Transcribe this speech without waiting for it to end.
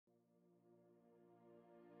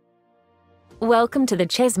Welcome to the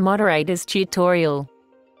Chairs Moderators tutorial.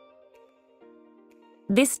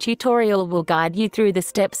 This tutorial will guide you through the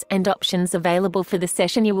steps and options available for the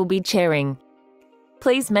session you will be chairing.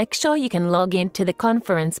 Please make sure you can log in to the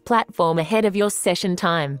conference platform ahead of your session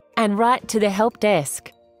time and write to the help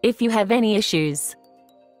desk if you have any issues.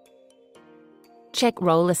 Check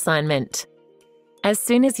role assignment. As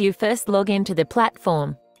soon as you first log into the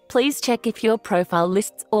platform, please check if your profile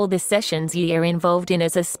lists all the sessions you are involved in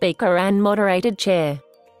as a speaker and moderated chair.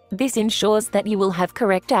 This ensures that you will have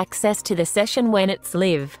correct access to the session when it's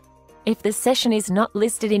live. If the session is not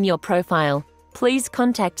listed in your profile, please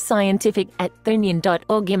contact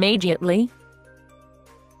scientific@thunion.org immediately.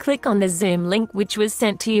 Click on the Zoom link which was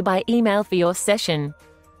sent to you by email for your session.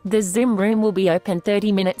 The Zoom room will be open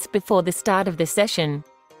 30 minutes before the start of the session.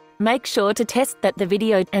 Make sure to test that the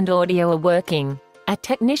video and audio are working. A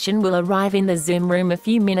technician will arrive in the Zoom room a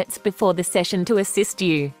few minutes before the session to assist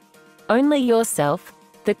you. Only yourself,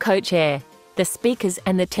 the co-chair, the speakers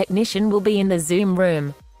and the technician will be in the Zoom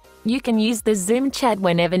room. You can use the Zoom chat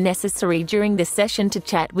whenever necessary during the session to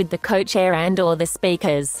chat with the co-chair and/or the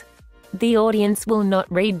speakers. The audience will not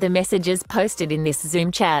read the messages posted in this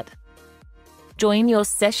Zoom chat. Join your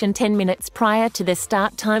session 10 minutes prior to the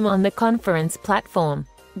start time on the conference platform.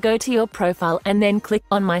 Go to your profile and then click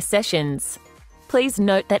on My Sessions. Please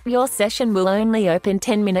note that your session will only open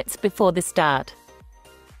 10 minutes before the start.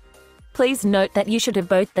 Please note that you should have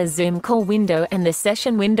both the Zoom call window and the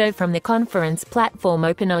session window from the conference platform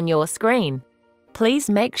open on your screen. Please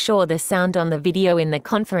make sure the sound on the video in the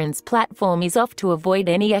conference platform is off to avoid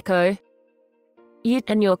any echo. You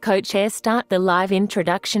and your co-chair start the live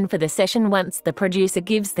introduction for the session once the producer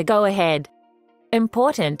gives the go-ahead.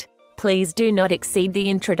 Important: please do not exceed the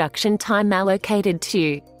introduction time allocated to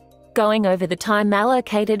you. Going over the time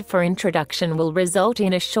allocated for introduction will result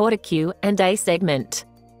in a shorter Q&A segment.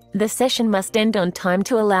 The session must end on time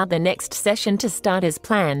to allow the next session to start as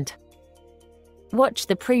planned. Watch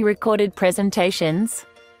the pre-recorded presentations.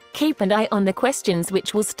 Keep an eye on the questions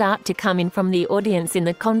which will start to come in from the audience in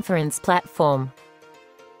the conference platform.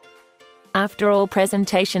 After all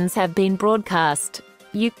presentations have been broadcast,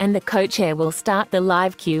 you and the co-chair will start the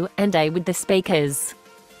live Q&A with the speakers.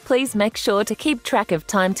 Please make sure to keep track of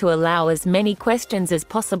time to allow as many questions as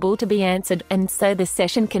possible to be answered and so the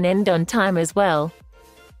session can end on time as well.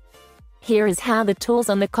 Here is how the tools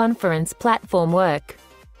on the conference platform work.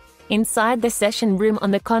 Inside the session room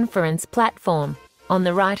on the conference platform, on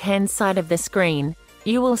the right-hand side of the screen,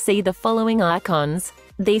 you will see the following icons.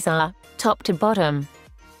 These are, top to bottom: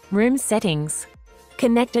 Room Settings,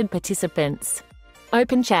 Connected Participants,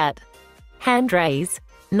 Open Chat, Hand Raise,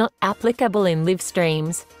 Not Applicable in Live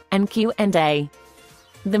Streams, and Q&A.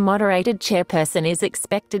 The moderated chairperson is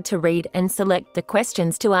expected to read and select the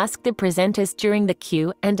questions to ask the presenters during the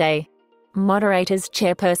Q&A. Moderators,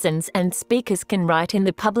 chairpersons, and speakers can write in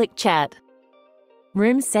the public chat.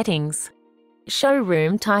 Room Settings. Show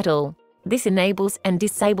Room Title. This enables and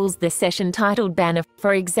disables the session title banner,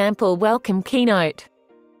 for example, Welcome Keynote.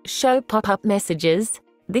 Show Pop-up Messages.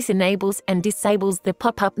 This enables and disables the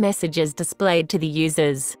pop-up messages displayed to the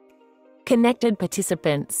users. Connected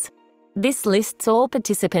Participants. This lists all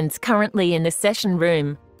participants currently in the session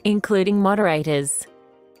room, including moderators.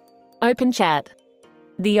 Open Chat.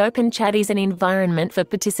 The open chat is an environment for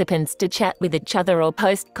participants to chat with each other or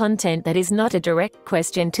post content that is not a direct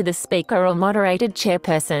question to the speaker or moderated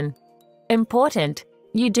chairperson. Important: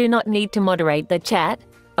 you do not need to moderate the chat,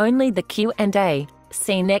 only the Q&A.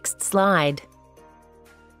 See next slide.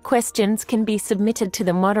 Questions can be submitted to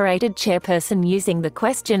the moderated chairperson using the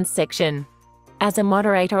questions section. As a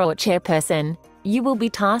moderator or chairperson, you will be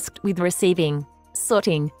tasked with receiving,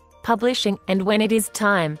 sorting, publishing, and when it is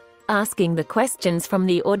time, asking the questions from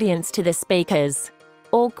the audience to the speakers.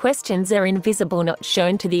 All questions are invisible, not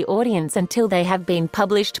shown to the audience until they have been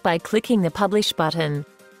published by clicking the Publish button.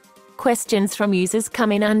 Questions from users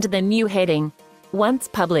come in under the new heading. Once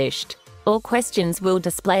published, all questions will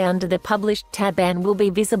display under the Published tab and will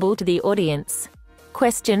be visible to the audience.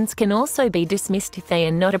 Questions can also be dismissed if they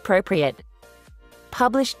are not appropriate.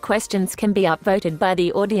 Published questions can be upvoted by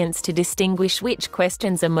the audience to distinguish which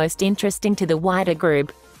questions are most interesting to the wider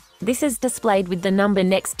group. This is displayed with the number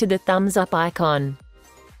next to the thumbs up icon.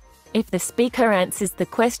 If the speaker answers the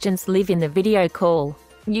questions live in the video call,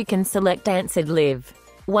 you can select Answered Live.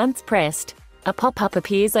 Once pressed, a pop-up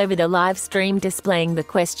appears over the live stream displaying the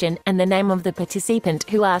question and the name of the participant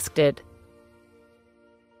who asked it.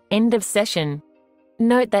 End of session.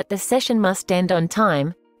 Note that the session must end on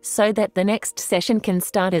time, so that the next session can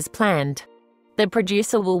start as planned. The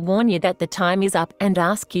producer will warn you that the time is up and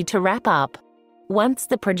ask you to wrap up. Once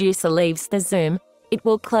the producer leaves the Zoom, It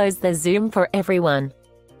will close the Zoom for everyone.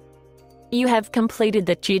 You have completed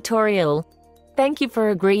the tutorial. Thank you for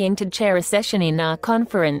agreeing to chair a session in our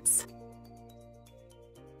conference.